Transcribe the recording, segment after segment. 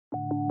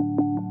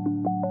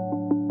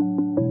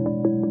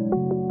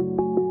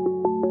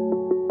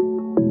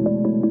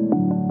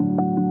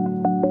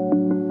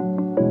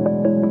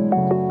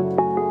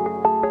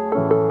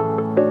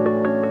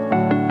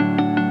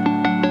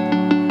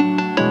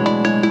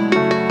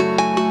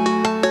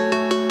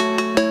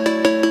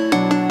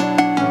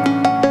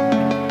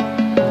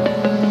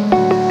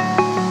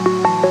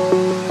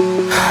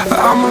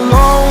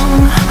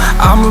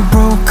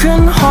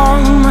broken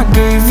home. I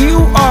gave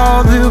you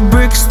all the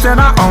bricks that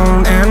I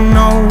own and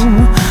know.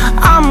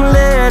 I'm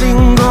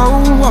letting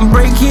go, I'm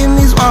breaking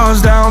these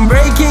walls down,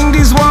 breaking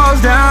these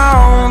walls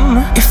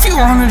down. If you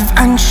want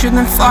adventure,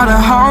 then fly to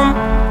home.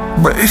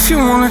 But if you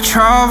wanna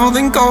travel,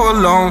 then go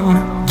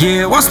alone.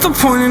 Yeah, what's the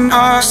point in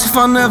us if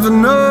I never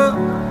know?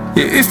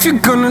 Yeah, if you're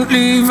gonna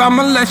leave,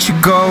 I'ma let you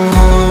go.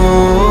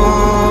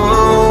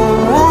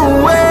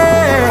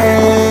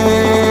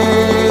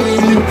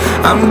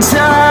 I'm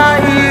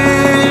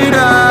tired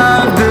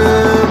of the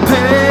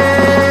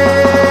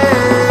pain.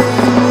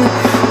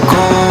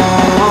 Go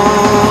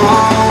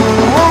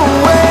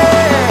away.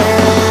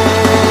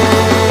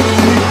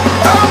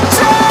 I'm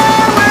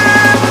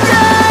tired of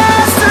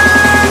yesterday.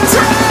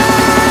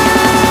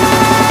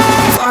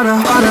 Flutter,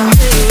 flutter.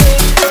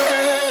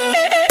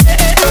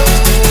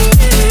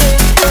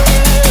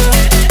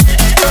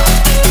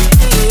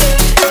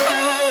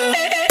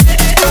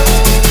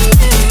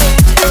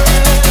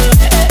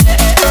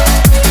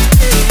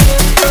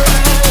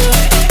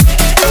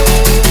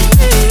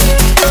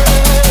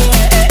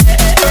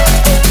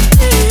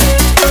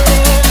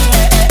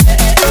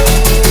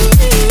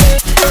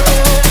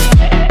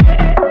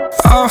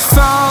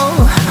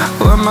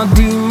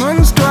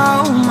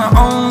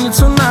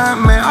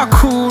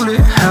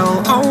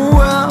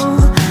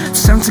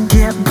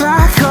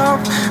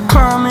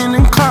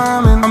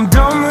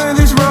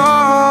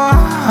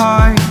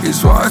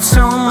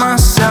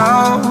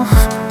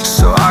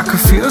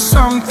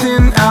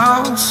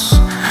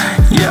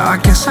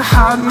 I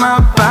had my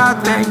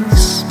bad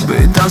days, but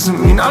it doesn't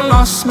mean I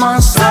lost my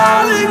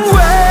style. Darling,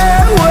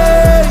 where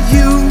were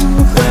you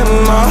when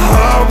my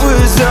heart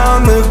was on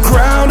the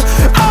ground?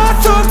 I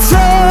thought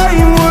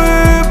time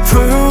would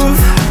prove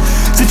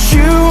that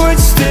you would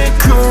stick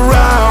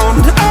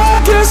around.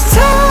 I guess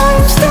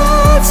time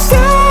stood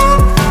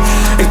still,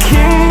 a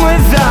king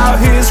without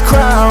his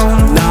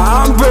crown.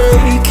 Now I'm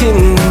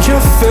breaking and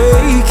you're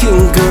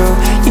faking, girl.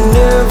 You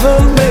never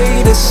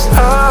made a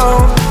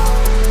sound.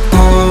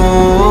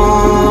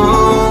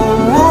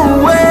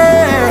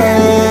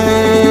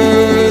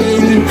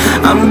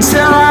 I'm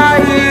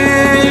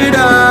tired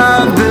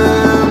of the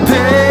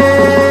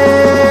pain.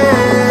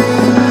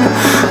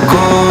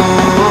 Go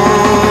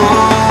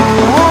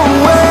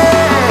away.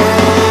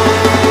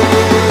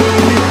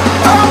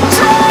 I'm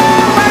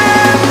tired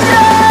of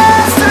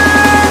yesterday.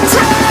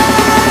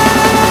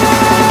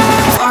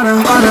 Flutter,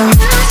 flutter.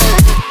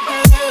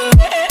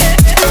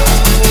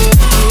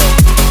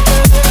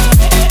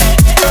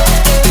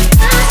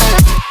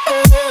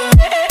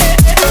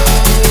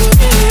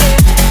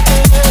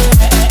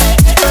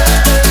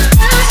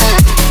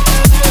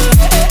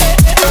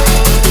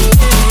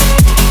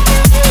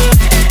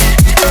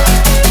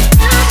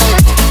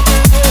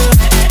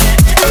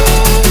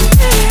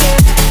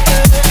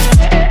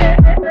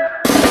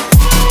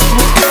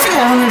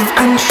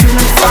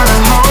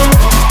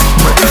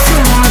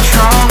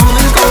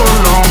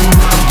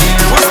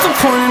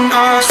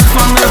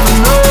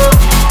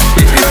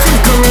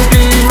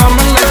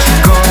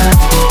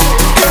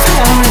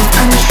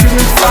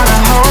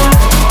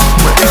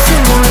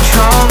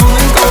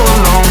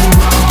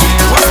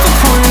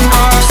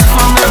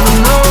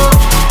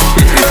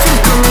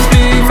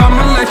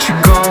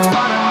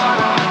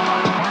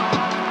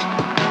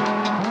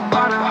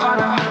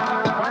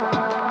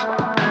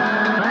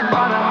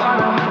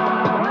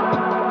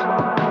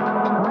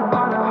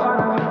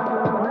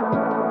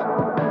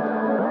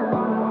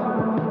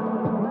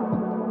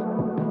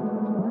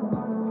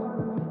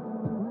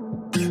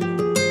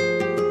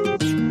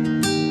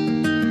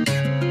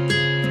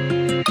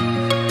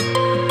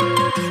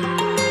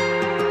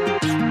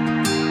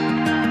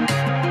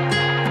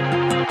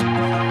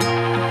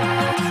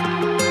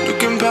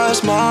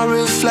 My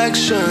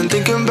reflection,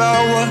 thinking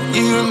about what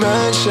you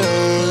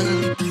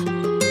mentioned.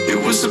 It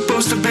was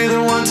supposed to be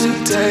the one to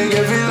take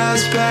every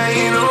last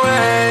pain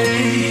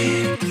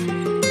away.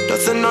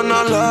 Nothing on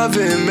our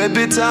loving,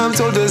 maybe time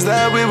told us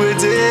that we were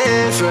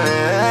different.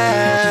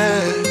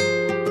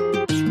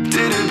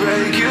 Did it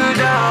break you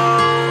down?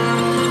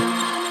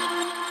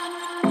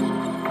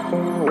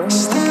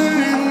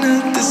 Staring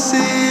at the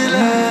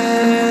ceiling,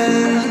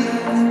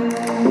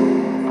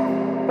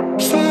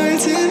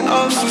 fighting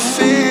off a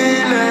feeling.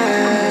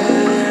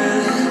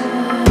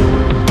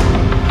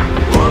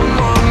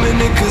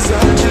 Cause I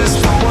just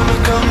don't wanna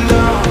come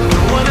down,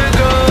 don't wanna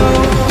go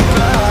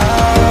back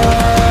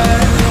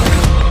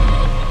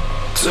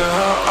to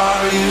how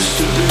I used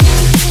to be.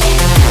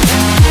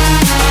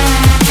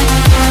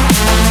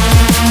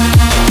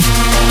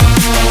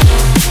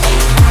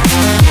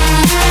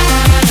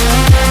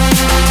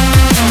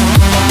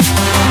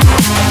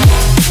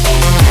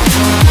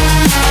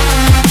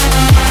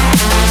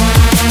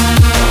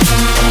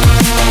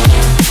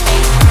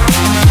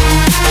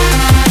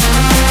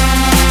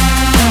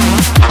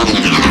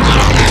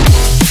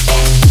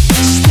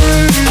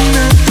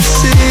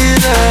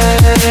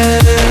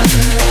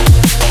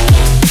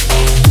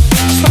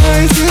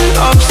 Fighting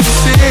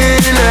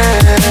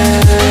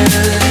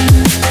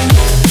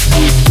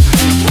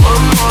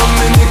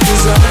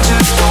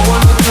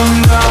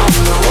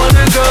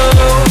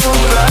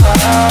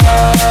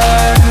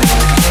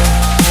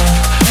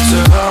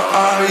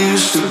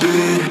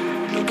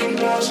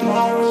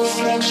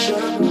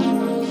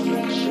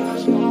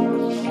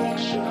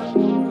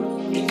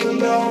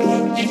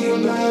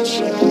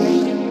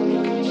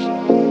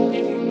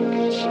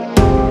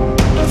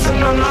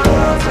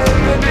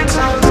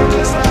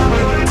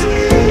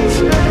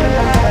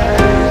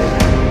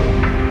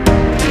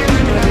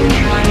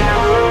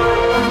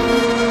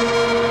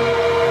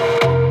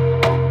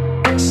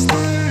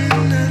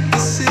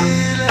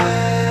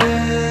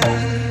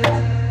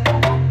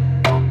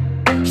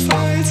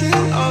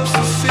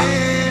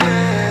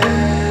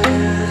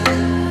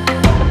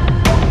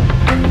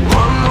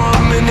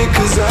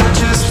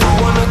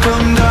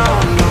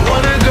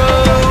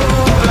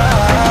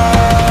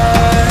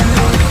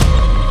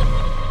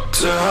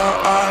to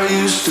how I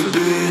used to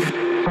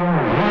be.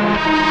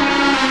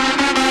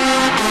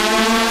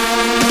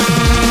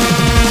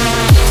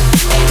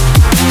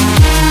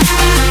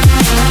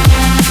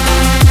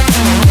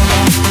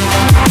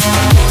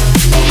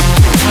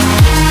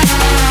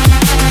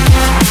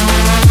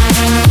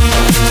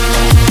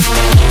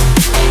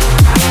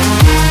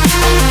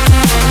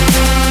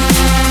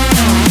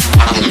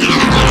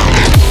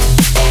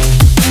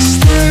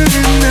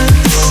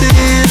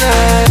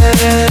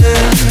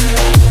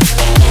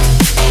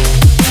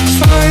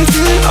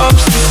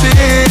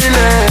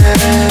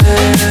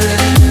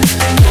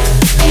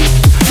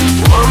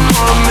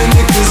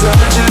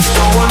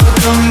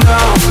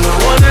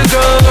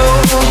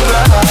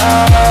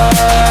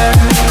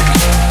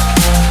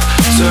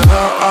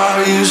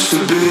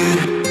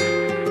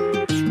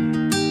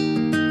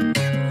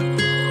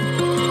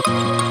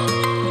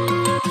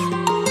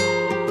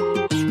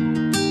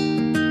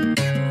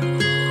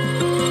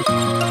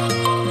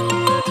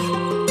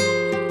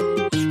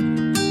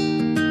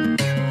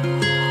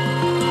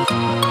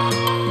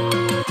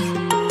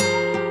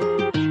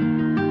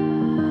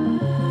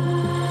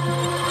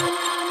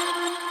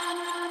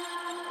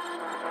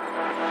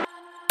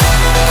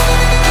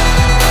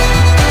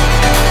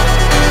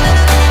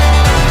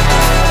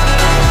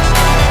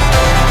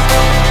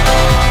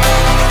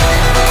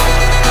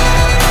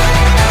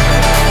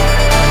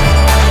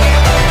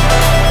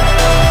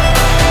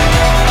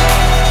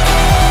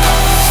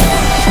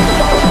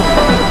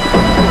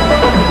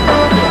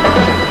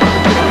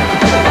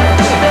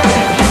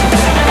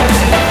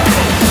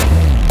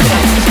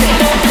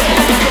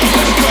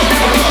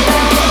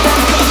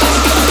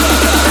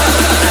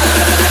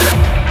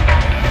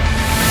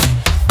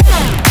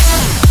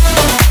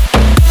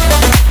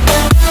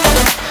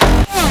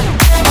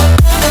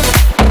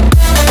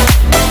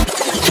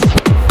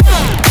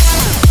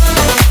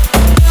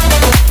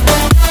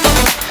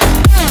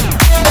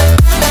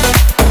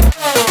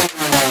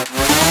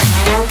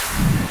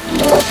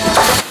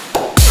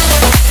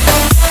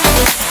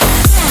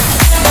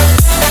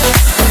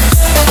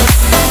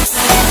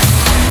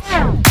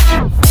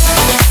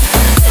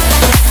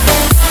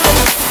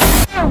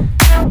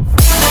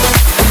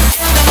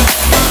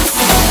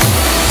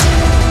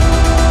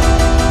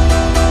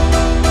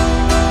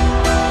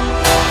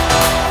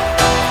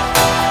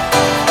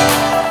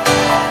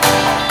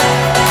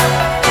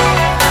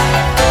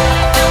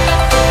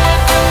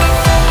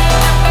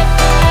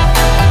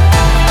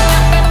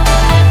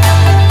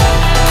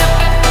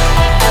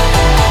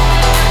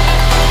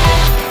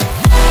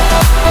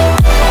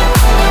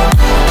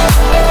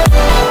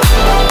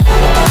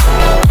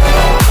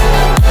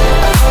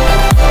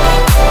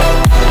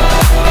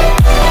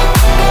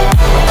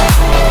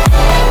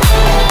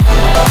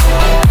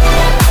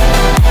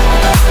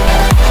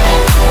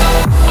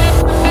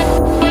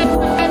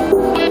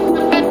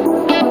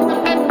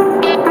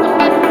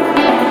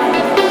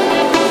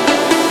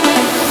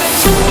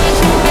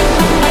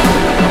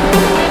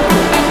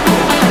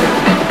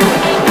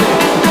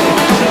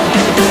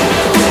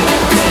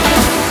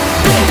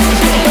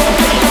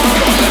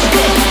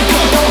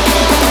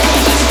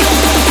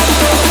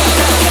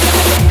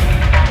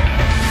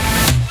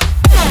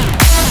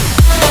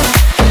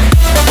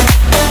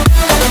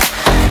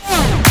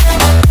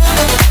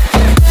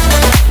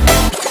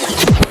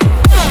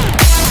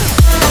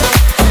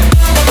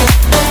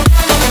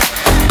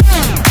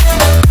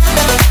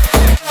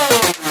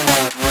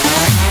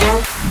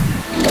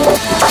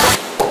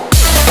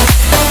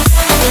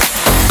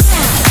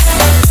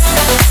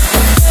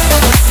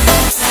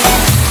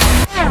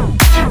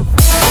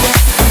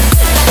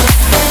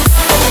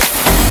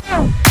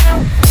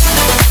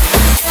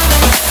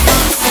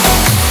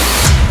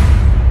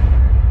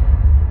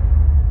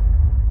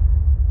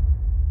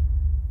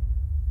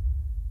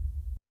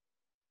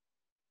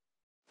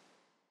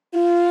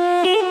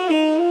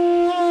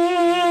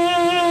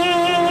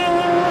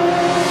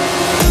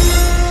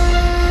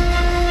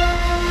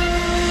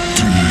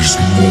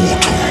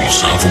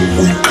 have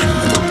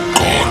awakened the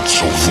gods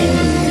of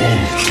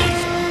old.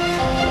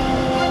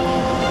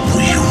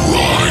 We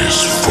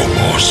rise from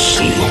our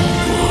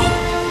slumber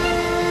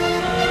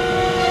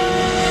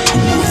to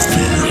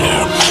reveal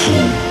our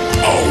true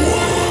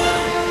power.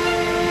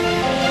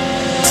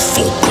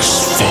 Focus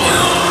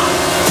fire.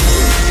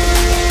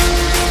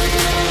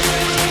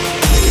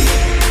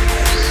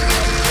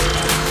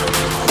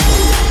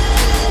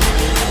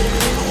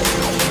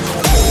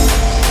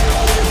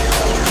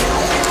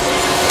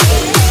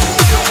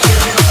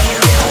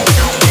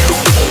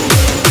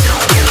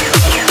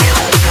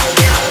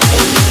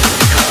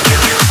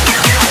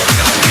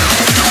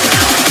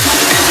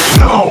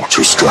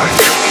 To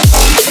strike.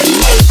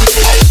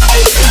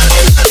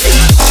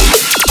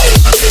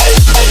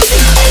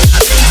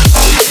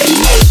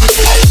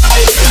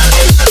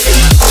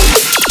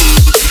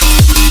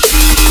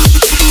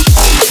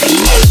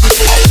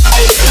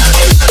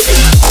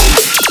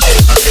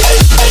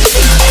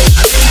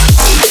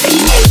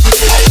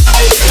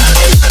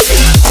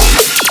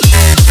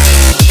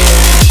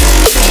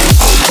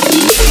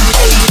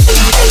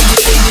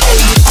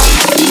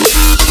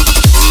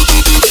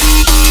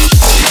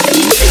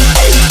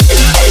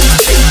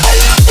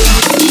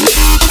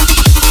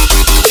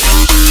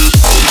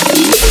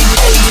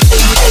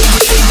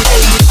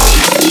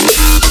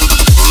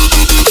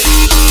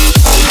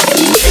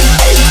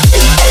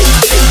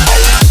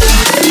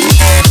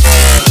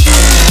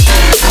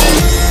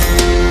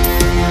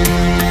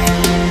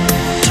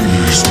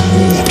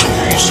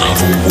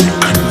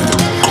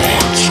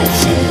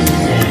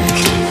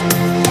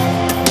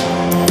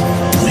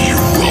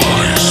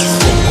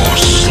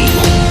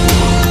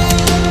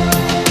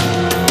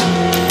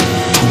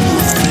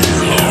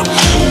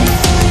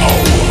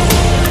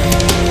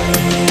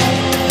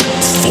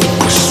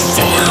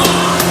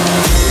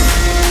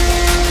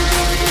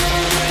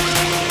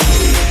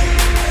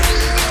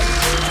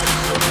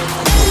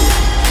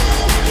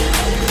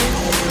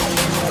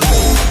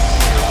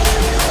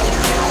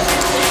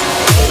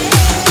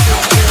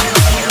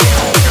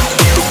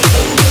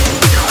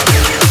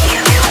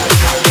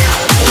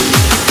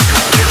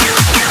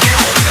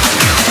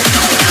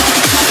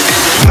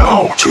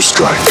 How to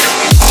strike.